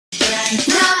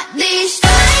Not this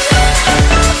time.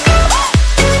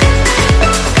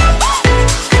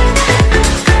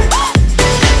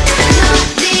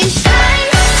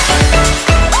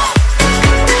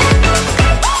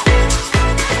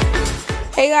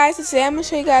 Hey guys, so today I'm going to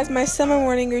show you guys my summer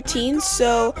morning routine,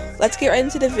 so let's get right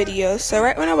into the video. So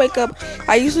right when I wake up,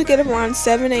 I usually get up around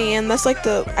 7 a.m. That's like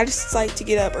I just like to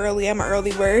get up early. I'm an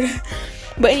early bird.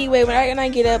 But anyway, when I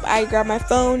get up, I grab my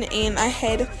phone and I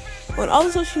head on all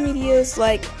the social medias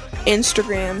like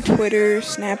Instagram, Twitter,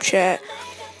 Snapchat,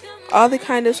 all the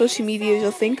kind of social medias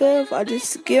you'll think of. I'll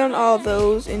just get on all of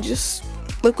those and just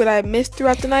look what I missed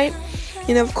throughout the night.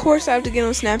 And of course I have to get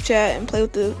on Snapchat and play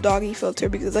with the doggy filter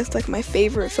because that's like my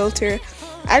favorite filter.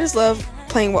 I just love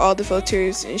playing with all the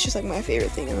filters and it's just like my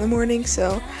favorite thing in the morning,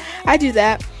 so I do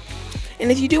that.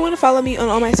 And if you do want to follow me on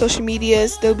all my social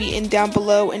medias, they'll be down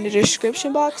below in the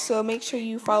description box, so make sure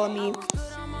you follow me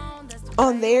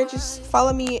on there. Just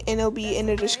follow me and it'll be in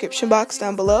the description box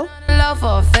down below.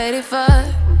 So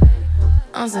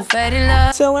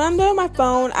when I'm done on my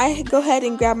phone, I go ahead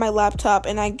and grab my laptop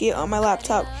and I get on my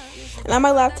laptop. And on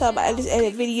my laptop, I just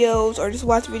edit videos or just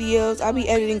watch videos. I'll be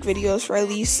editing videos for at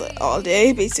least all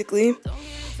day, basically.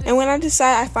 And when I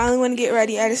decide I finally want to get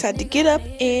ready, I decide to get up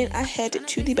and I head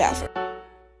to the bathroom.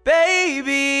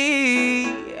 Baby,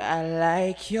 I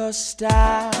like your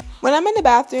style. When I'm in the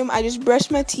bathroom, I just brush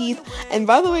my teeth. And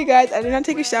by the way, guys, I did not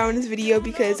take a shower in this video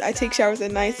because I take showers at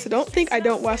night. So don't think I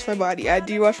don't wash my body. I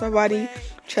do wash my body.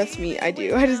 Trust me, I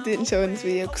do. I just didn't show in this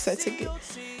video because I took it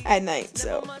at night.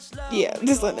 So yeah,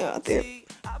 just letting it out there.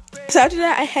 So after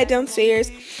that, I head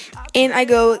downstairs and I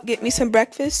go get me some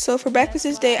breakfast. So for breakfast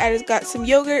this day, I just got some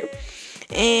yogurt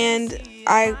and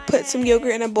I put some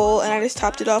yogurt in a bowl and I just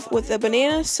topped it off with a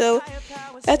banana. So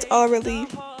that's all really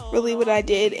what I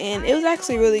did, and it was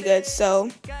actually really good, so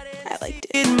I liked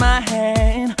it. In my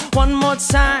hand, one more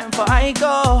time before I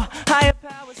go.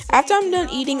 After I'm done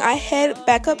eating, I head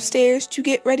back upstairs to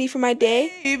get ready for my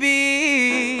day.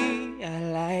 Baby,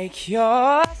 I like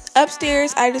your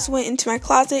Upstairs, I just went into my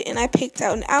closet and I picked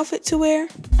out an outfit to wear.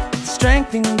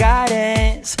 strength and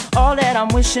guidance, all that I'm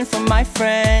wishing from my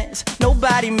friends.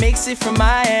 Nobody makes it from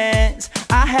my ends.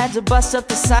 I had to bust up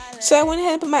the silence. So I went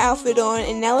ahead and put my outfit on,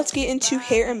 and now let's get into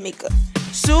hair and makeup.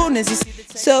 Soon as you see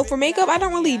the So for makeup, I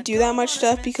don't really do that much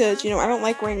stuff because, you know, I don't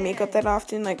like wearing makeup that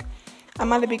often. Like, I'm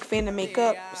not a big fan of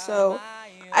makeup, so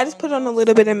I just put on a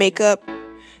little bit of makeup.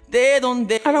 I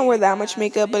don't wear that much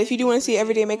makeup, but if you do want to see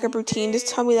everyday makeup routine, just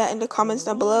tell me that in the comments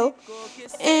down below,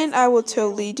 and I will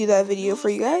totally do that video for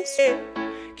you guys.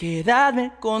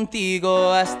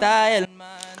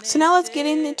 So now let's get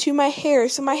into my hair.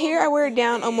 So my hair, I wear it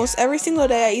down almost every single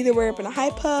day. I either wear it up in a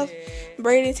high puff,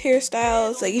 braided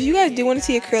hairstyles. Like, if you guys do want to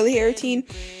see a curly hair routine,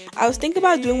 I was thinking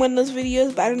about doing one of those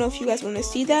videos, but I don't know if you guys want to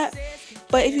see that.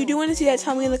 But if you do want to see that,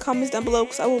 tell me in the comments down below,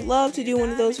 because I would love to do one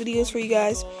of those videos for you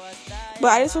guys.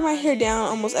 But I just wear my hair down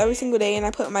almost every single day, and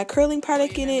I put my curling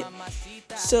product in it.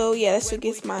 So yeah, that's what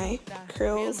gets my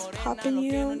curls popping,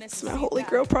 you know. It's my holy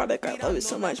grail product. I love it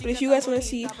so much. But if you guys want to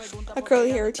see a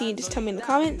curly hair routine, just tell me in the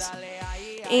comments.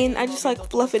 And I just like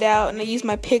fluff it out, and I use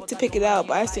my pick to pick it out,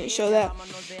 but I just didn't show that.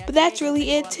 But that's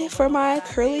really it for my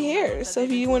curly hair. So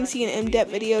if you want to see an in-depth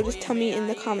video, just tell me in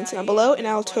the comments down below, and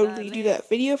I'll totally do that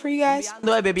video for you guys. So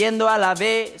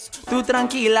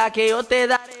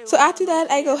after that,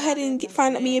 I go ahead and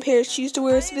find me a pair of shoes to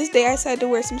wear. So this day I decided to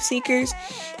wear some sneakers.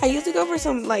 I usually go for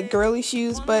some like girly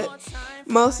shoes, but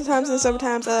most of the times in the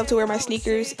summertime I love to wear my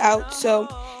sneakers out. So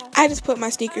I just put my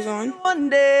sneakers on.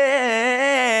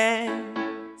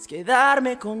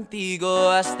 Quedarme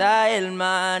contigo hasta el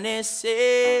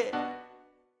amanecer.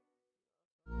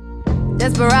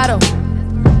 Desperado,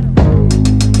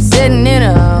 sitting in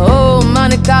a old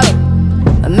Monte Carlo.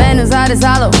 A man whose heart is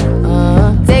hollow.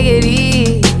 Take it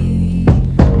easy.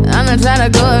 I'm not trying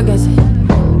to go against it.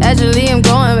 Actually, I'm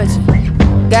going with you.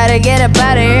 Gotta get up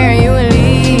out of here and you will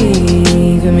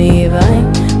leave me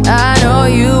behind. I know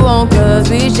you won't, cause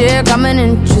we share common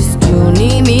interest. You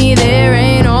need me, there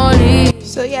ain't only.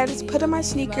 So yeah, I just put on my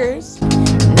sneakers.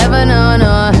 Never know,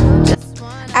 no.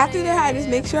 After that, I just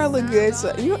make sure I look good.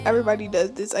 So, you know, everybody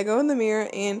does this. I go in the mirror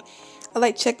and I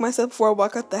like check myself before I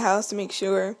walk out the house to make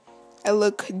sure I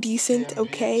look decent,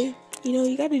 okay? You know,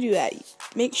 you gotta do that.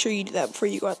 Make sure you do that before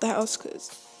you go out the house, because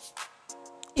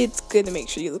it's good to make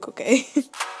sure you look okay.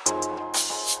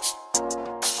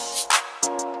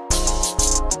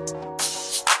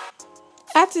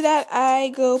 After that, I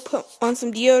go put on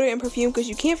some deodorant and perfume, because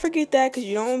you can't forget that, because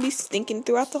you don't want to be stinking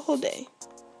throughout the whole day.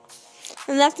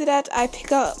 And after that, I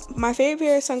pick up my favorite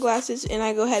pair of sunglasses and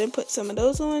I go ahead and put some of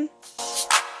those on.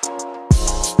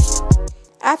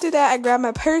 after that, I grab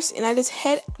my purse and I just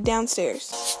head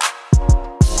downstairs.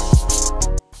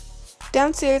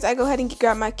 Downstairs, I go ahead and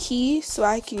grab my key so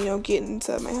I can, get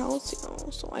into my house,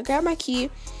 So I grab my key.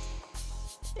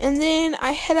 And then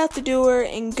I head out the door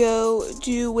and go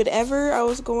do whatever I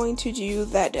was going to do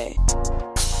that day.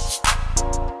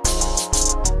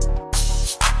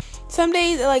 Some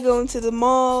days I like going to the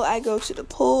mall, I go to the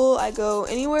pool, I go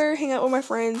anywhere, hang out with my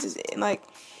friends, and I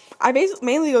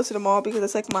mainly go to the mall because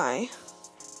it's like my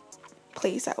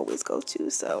place I always go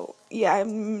to. So yeah, I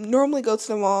normally go to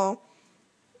the mall.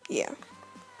 Yeah.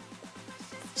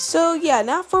 So yeah,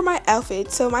 now for my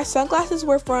outfit. So my sunglasses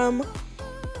were from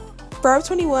Forever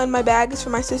 21, my bag is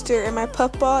from my sister, and my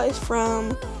puffball is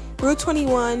from Rue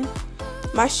 21.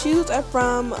 My shoes are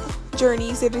from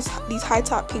Journeys. They're just these high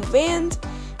top pink Vans.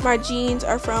 My jeans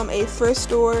are from a thrift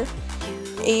store,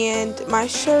 and my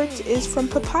shirt is from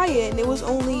Papaya, and it was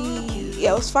only,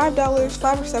 it was $5 or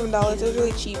 $7. It was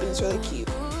really cheap and it's really cute.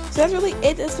 So that's really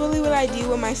it. That's really what I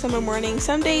do on my summer morning.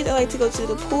 Some days I like to go to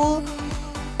the pool,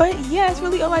 but yeah, that's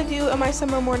really all I do on my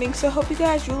summer morning. So I hope you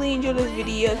guys really enjoyed this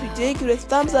video. If you did, give it a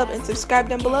thumbs up and subscribe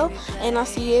down below, and I'll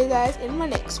see you guys in my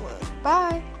next one.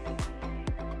 Bye.